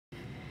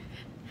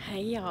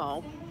Hey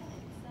y'all.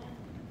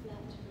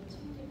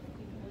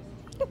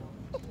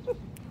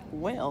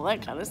 Well,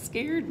 that kind of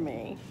scared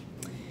me.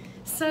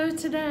 So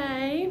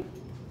today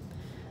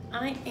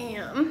I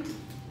am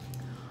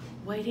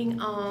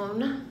waiting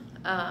on,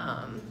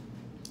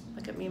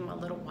 look at me in my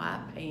little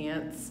white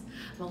pants,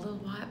 my little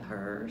white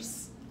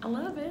purse. I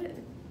love it.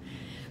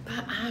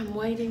 But I'm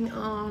waiting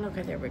on,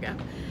 okay, there we go.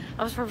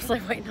 I was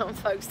purposely waiting on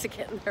folks to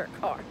get in their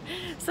car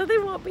so they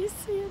won't be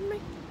seeing me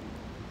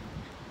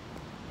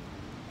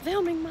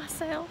filming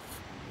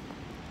myself.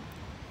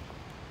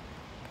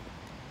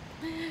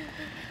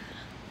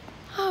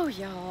 Oh,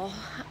 y'all,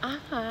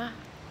 I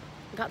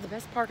got the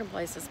best parking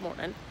place this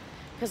morning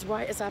because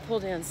right as I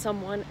pulled in,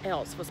 someone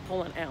else was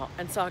pulling out,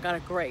 and so I got a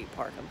great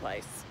parking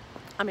place.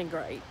 I mean,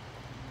 great.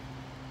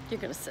 You're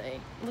gonna see.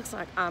 Looks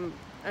like I'm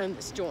on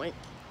this joint.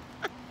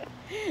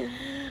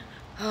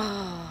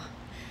 Oh,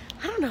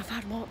 I don't know if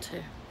I'd want to.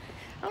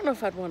 I don't know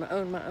if I'd want to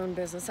own my own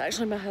business.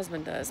 Actually, my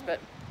husband does, but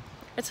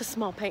it's a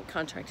small paint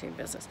contracting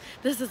business.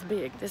 This is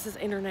big. This is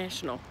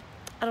international.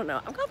 I don't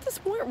know. I've got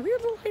this weird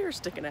little hair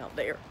sticking out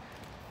there.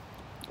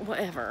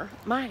 Whatever.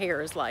 My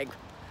hair is like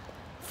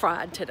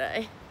fried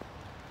today.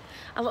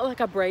 I look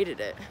like I braided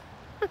it.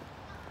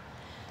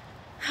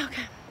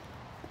 Okay.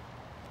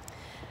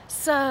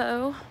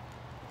 So,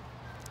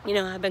 you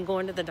know, I've been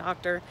going to the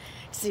doctor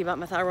to see about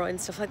my thyroid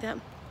and stuff like that.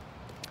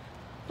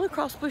 Blue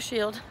Cross Blue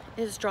Shield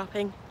is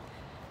dropping.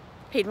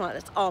 Piedmont,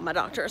 it's all my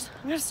doctors.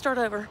 I'm gonna start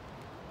over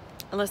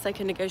unless they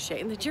can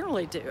negotiate, and they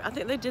generally do. I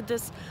think they did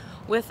this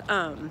with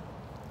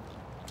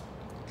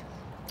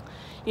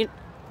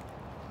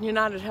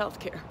United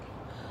Healthcare.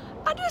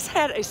 I just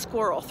had a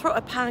squirrel throw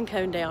a pine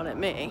cone down at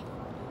me.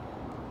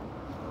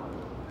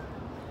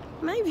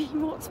 Maybe he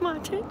wants my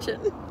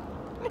attention.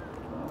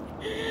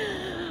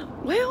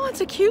 Well, it's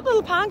a cute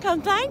little pine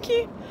cone. Thank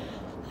you.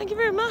 Thank you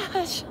very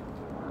much.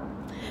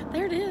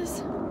 There it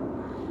is.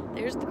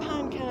 There's the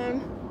pine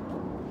cone.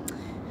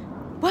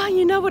 Well,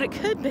 you know what it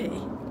could be.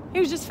 He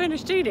was just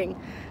finished eating.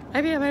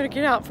 Maybe I better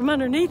get out from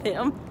underneath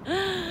him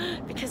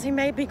because he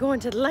may be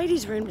going to the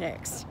ladies' room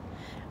next.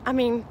 I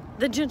mean,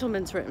 the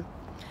gentleman's room.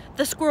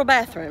 The squirrel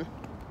bathroom.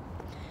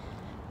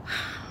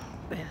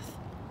 Beth,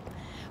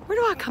 where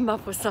do I come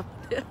up with some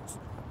of this?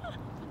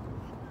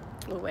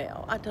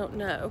 Well, I don't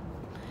know.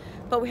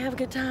 But we have a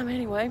good time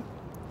anyway.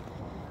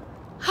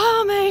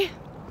 Oh, me.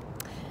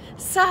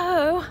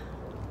 So,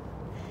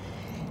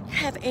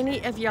 have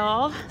any of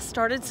y'all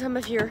started some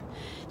of your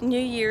New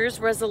Year's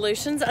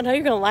resolutions? I know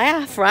you're gonna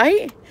laugh,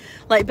 right?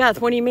 Like, Beth,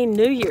 what do you mean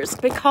New Year's?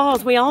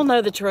 Because we all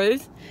know the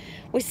truth.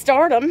 We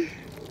start them,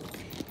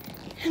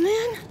 and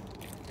then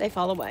they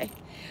fall away.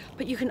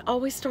 But you can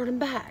always start them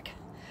back.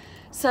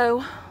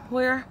 So,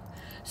 we're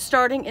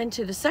starting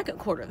into the second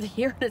quarter of the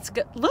year, and it's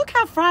good. Look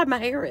how fried my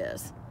hair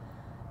is.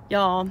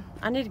 Y'all,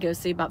 I need to go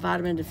see about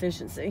vitamin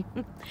deficiency.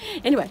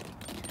 Anyway,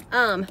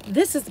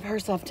 this is the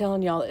purse I'm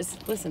telling y'all is,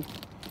 listen,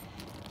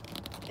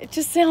 it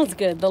just sounds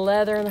good. The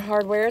leather and the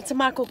hardware. It's a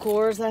Michael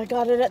Kors. I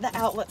got it at the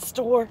outlet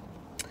store.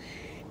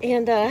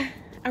 And I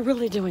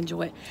really do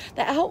enjoy it.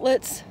 The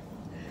outlets,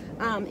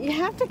 you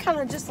have to kind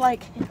of just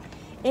like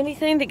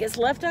anything that gets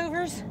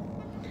leftovers,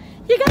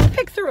 you got to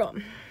pick through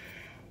them.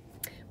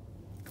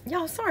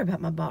 Y'all, sorry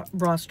about my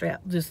bra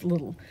strap. Just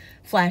little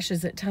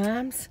flashes at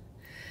times.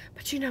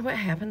 But you know what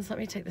happens? Let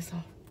me take this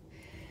off.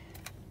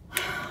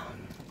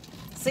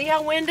 See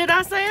how winded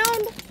I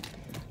sound?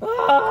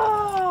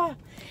 Ah!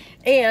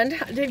 And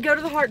I did go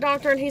to the heart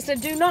doctor, and he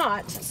said, do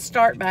not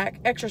start back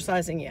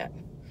exercising yet.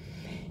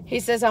 He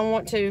says, I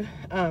want to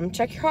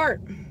check your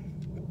heart.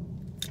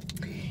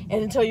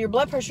 And until your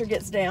blood pressure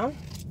gets down,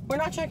 we're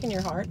not checking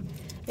your heart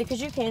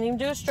because you can't even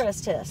do a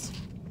stress test.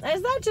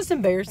 Is that just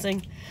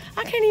embarrassing?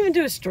 I can't even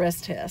do a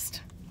stress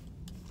test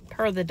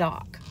per the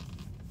doc.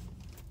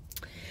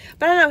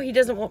 But I know he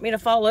doesn't want me to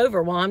fall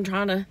over while I'm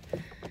trying to,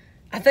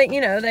 I think,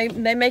 you know,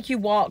 they make you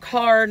walk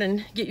hard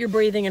and get your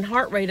breathing and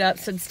heart rate up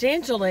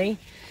substantially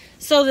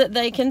so that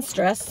they can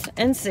stress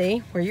and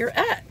see where you're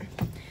at.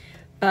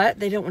 But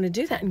they don't want to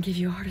do that and give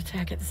you a heart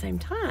attack at the same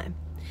time.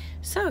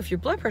 So if your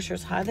blood pressure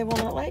is high, they will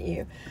not let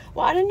you.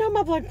 Well, I didn't know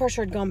my blood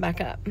pressure had gone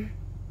back up.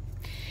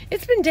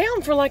 It's been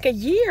down for like a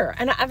year,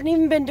 and I haven't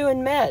even been doing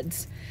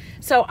meds.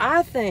 So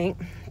I think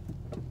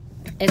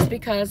it's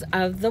because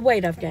of the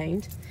weight I've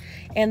gained,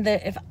 and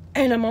that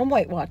and I'm on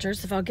Weight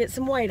Watchers. If I'll get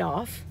some weight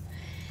off,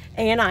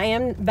 and I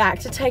am back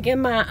to taking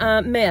my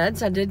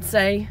meds. I did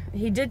say,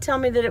 he did tell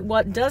me that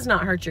it does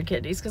not hurt your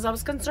kidneys, because I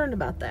was concerned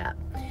about that.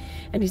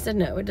 And he said,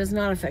 no, it does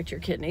not affect your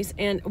kidneys.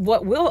 And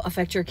what will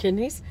affect your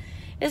kidneys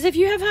is if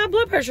you have high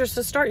blood pressure,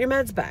 so start your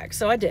meds back.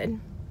 So I did.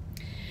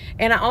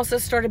 And I also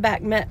started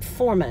back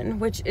metformin,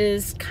 which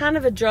is kind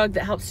of a drug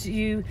that helps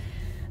you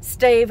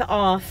stave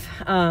off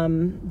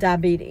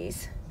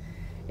diabetes.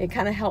 It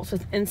kind of helps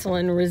with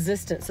insulin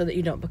resistance so that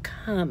you don't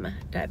become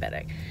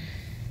diabetic.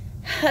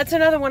 That's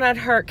another one I'd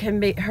heard can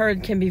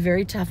be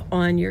very tough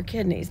on your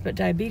kidneys, but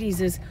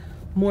diabetes is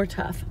more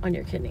tough on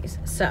your kidneys.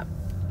 So,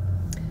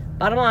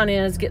 bottom line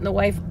is getting the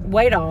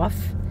weight off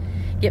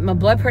get my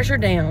blood pressure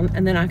down,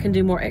 and then I can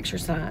do more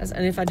exercise.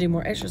 And if I do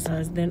more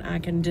exercise, then I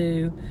can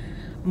do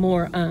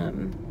more,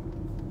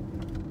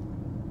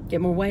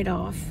 get more weight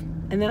off,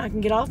 and then I can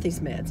get off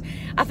these meds.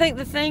 I think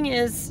the thing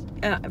is,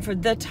 for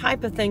the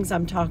type of things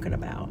I'm talking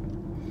about,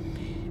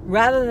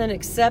 rather than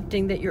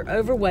accepting that you're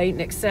overweight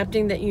and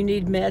accepting that you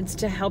need meds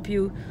to help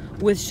you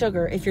with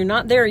sugar, if you're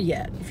not there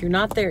yet,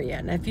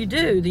 and if you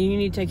do, then you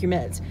need to take your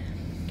meds.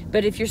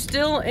 But if you're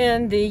still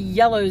in the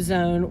yellow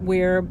zone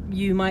where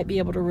you might be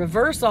able to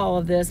reverse all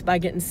of this by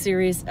getting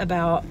serious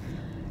about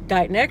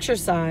diet and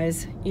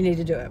exercise, you need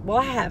to do it. Well,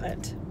 I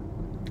haven't.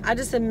 I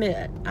just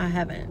admit I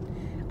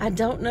haven't. I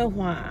don't know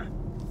why.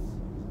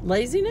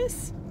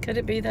 Laziness? Could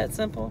it be that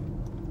simple?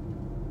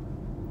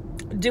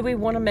 Do we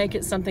want to make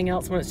it something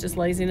else when it's just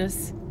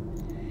laziness?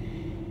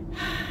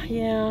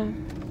 Yeah.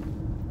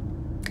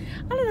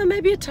 I don't know,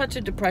 maybe a touch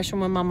of depression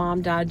when my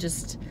mom died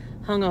just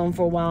hung on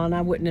for a while and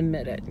I wouldn't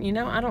admit it. You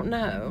know, I don't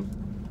know.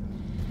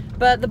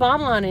 But the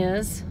bottom line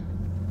is,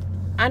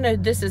 I know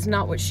this is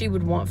not what she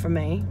would want for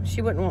me.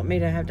 She wouldn't want me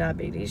to have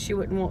diabetes. She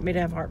wouldn't want me to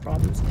have heart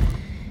problems.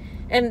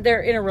 And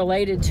they're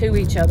interrelated to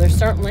each other,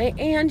 certainly.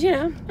 And, you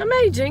know, I'm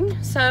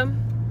aging. So,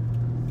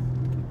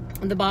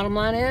 the bottom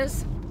line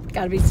is,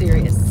 gotta be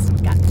serious.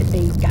 Got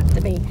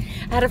to be.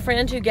 I had a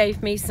friend who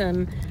gave me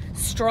some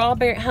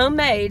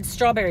homemade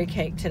strawberry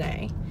cake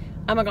today.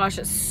 Oh my gosh,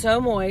 it's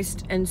so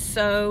moist and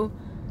so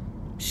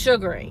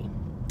sugary.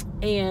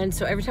 And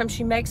so every time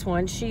she makes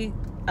one, she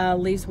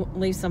leaves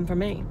some for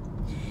me.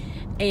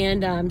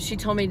 And she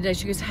told me today,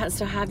 she goes,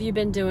 so how have you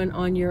been doing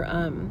on your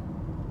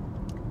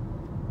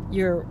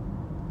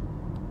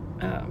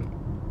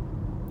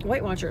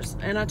Weight Watchers?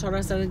 And I told her,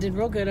 I said I did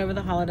real good over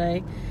the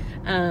holiday.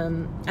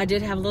 I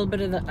did have a little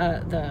bit of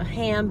the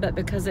ham, but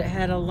because it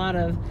had a lot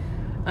of,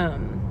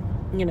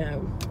 you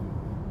know,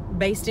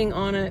 basting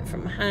on it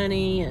from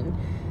honey and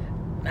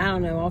I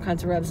don't know, all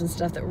kinds of rubs and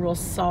stuff that were real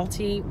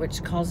salty,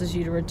 which causes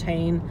you to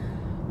retain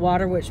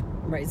water, which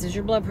raises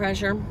your blood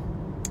pressure.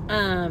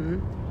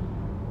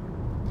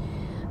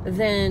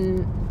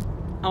 Then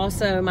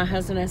also my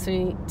husband asked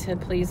me to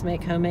please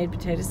make homemade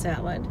potato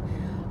salad,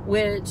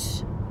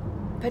 which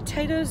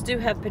potatoes do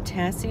have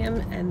potassium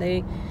and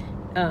they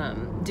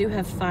do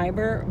have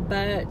fiber,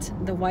 but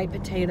the white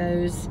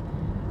potatoes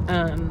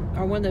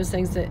are one of those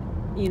things that,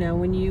 you know,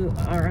 when you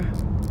are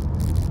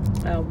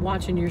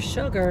watching your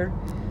sugar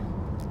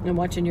and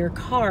watching your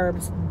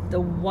carbs, the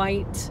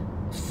white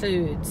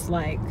foods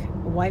like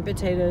white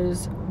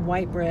potatoes,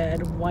 white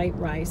bread, white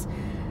rice,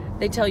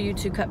 they tell you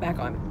to cut back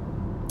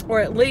on, or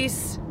at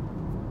least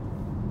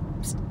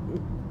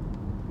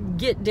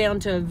get down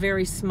to a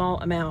very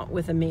small amount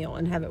with a meal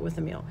and have it with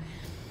a meal.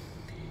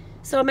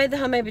 So I made the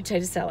homemade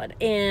potato salad,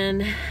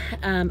 and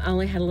I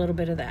only had a little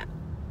bit of that.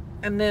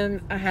 And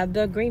then I had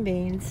the green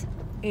beans,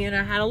 and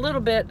I had a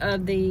little bit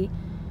of the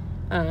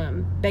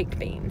baked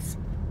beans,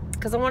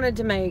 because I wanted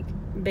to make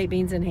baked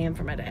beans and ham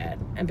for my dad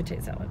and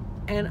potato salad.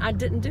 And I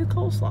didn't do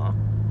coleslaw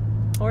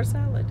or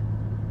salad.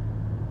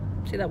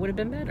 See, that would have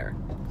been better.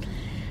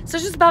 So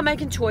it's just about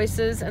making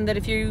choices, and that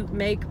if you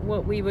make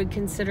what we would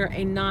consider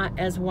a not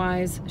as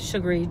wise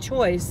sugary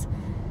choice,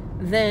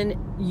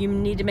 then you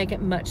need to make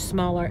it much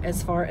smaller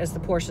as far as the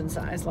portion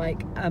size,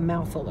 like a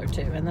mouthful or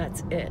two, and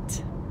that's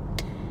it.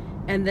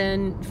 And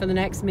then for the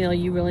next meal,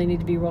 you really need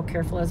to be real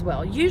careful as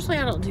well. Usually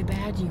I don't do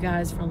bad, you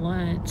guys, for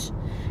lunch,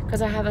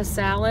 because I have a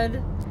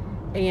salad,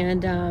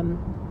 and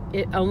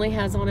it only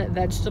has on it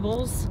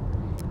vegetables.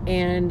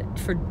 And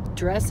for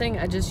dressing,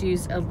 I just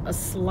use a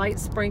slight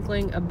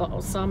sprinkling of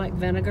balsamic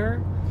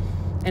vinegar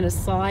and a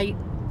slight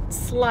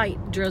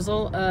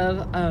drizzle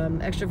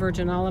of extra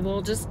virgin olive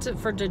oil, just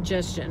for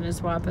digestion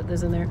is why I put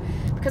this in there,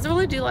 because I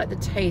really do like the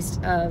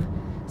taste of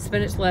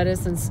spinach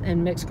lettuce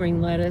and mixed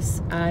green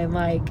lettuce. I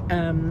like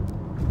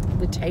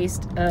the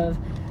taste of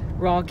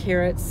raw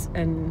carrots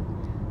and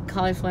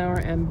cauliflower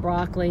and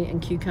broccoli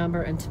and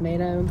cucumber and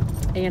tomato.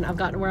 And I've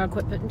gotten to where I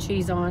quit putting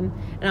cheese on,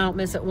 and I don't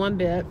miss it one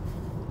bit.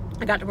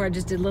 I got to where I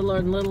just did littler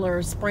and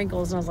littler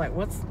sprinkles, and I was like,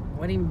 what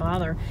even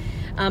bother?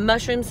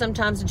 Mushrooms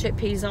sometimes and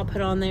chickpeas I'll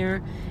put on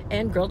there,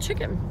 and grilled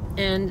chicken.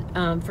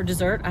 And for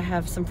dessert, I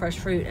have some fresh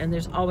fruit, and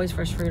there's always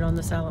fresh fruit on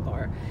the salad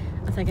bar.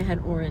 I think I had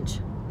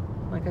orange,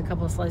 like a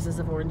couple of slices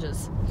of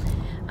oranges.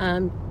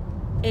 And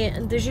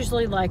there's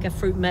usually like a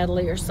fruit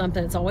medley or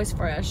something. It's always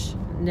fresh,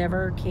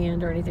 never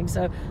canned or anything.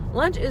 So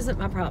lunch isn't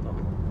my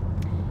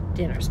problem.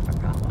 Dinner's my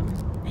problem.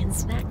 And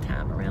snack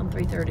time around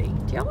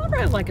 3:30. Do y'all ever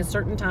have like a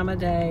certain time of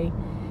day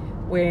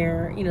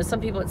where, you know, some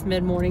people it's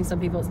mid-morning, some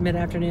people it's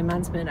mid-afternoon,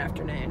 mine's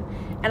mid-afternoon,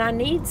 and I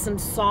need some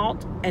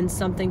salt and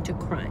something to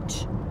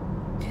crunch.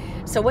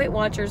 So Weight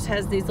Watchers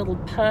has these little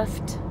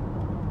puffed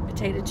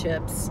potato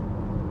chips,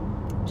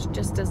 which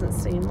just doesn't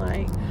seem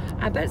like,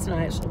 I bet it's not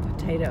actual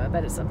potato, I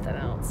bet it's something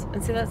else.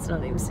 And see, that's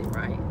not even seem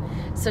right.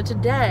 So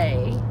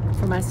today,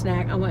 for my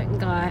snack, I went and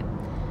got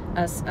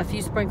a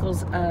few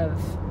sprinkles of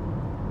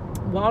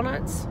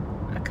walnuts,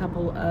 a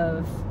couple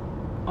of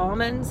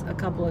almonds, a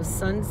couple of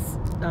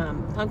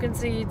pumpkin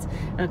seeds,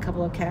 and a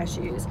couple of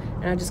cashews,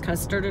 and I just kind of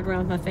stirred it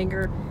around with my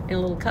finger in a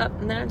little cup,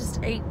 and then I just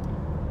ate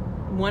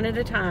one at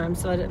a time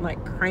so I didn't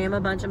like cram a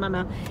bunch in my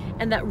mouth.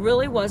 And that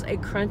really was a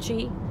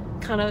crunchy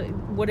kind of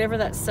whatever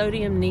that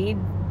sodium need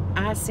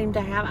I seem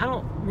to have. I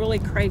don't really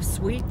crave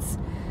sweets.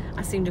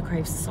 I seem to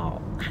crave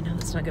salt. I know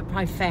that's not good.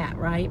 Probably fat,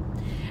 right?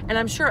 And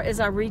I'm sure as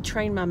I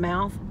retrain my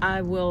mouth,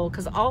 I will,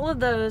 because all of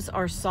those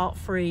are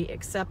salt-free,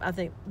 except I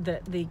think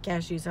that the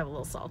cashews have a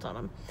little salt on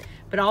them.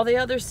 But all the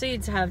other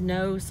seeds have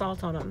no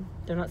salt on them.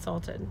 They're not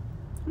salted.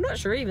 I'm not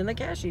sure even the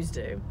cashews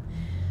do.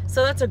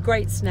 So that's a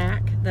great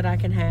snack that I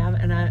can have,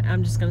 and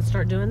I'm just going to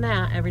start doing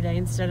that every day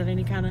instead of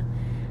any kind of...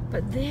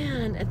 But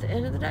then, at the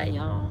end of the day,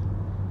 y'all,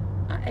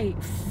 I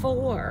ate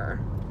 4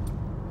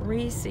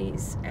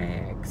 Reese's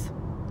eggs.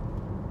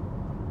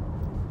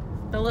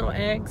 The little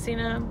eggs, you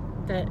know,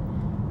 that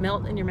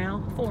melt in your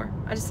mouth. 4.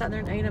 I just sat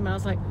there and ate them. I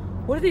was like,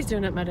 what are these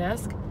doing at my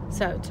desk?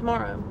 So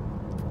tomorrow,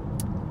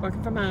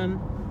 working from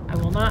home, I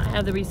will not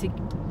have the Reese's.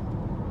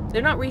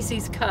 They're not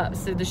Reese's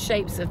cups. They're the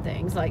shapes of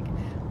things like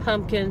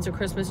pumpkins or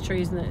Christmas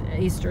trees and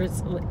the Easter.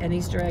 It's an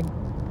Easter egg.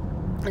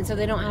 And so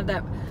they don't have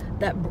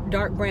that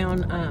dark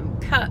brown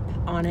cup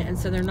on it. And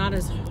so they're not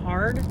as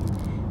hard,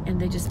 and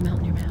they just melt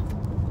in your mouth.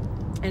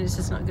 And it's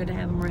just not good to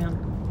have them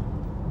around.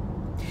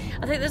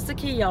 I think that's the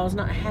key, y'all, is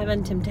not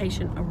having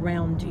temptation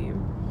around you.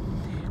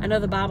 I know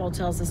the Bible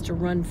tells us to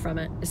run from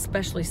it,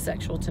 especially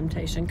sexual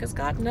temptation, because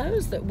God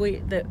knows that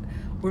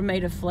we're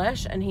made of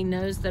flesh, and He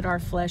knows that our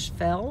flesh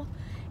fell,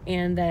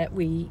 and that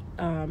we're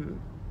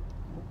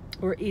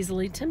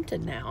easily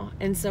tempted now.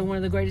 And so one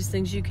of the greatest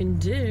things you can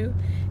do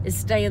is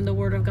stay in the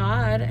Word of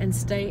God and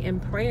stay in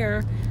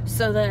prayer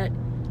so that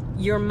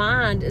your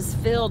mind is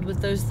filled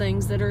with those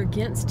things that are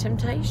against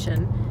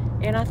temptation.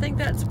 And I think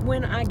that's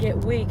when I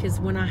get weak, is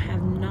when I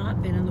have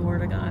not been in the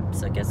Word of God.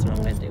 So guess what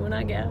I'm going to do when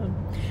I get home?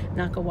 I'm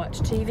not going to watch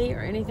TV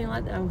or anything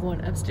like that. I'm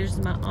going upstairs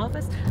to my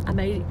office. I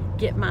may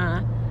get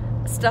my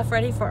stuff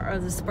ready for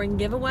the spring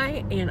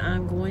giveaway, and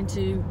I'm going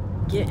to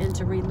get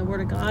into reading the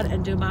Word of God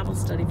and do a Bible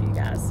study for you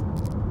guys.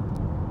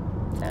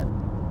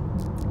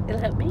 So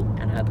it'll help me,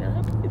 and I hope it'll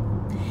help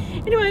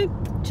you. Anyway,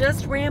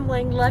 just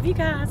rambling. Love you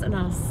guys, and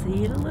I'll see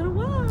you in a little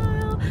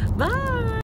while. Bye.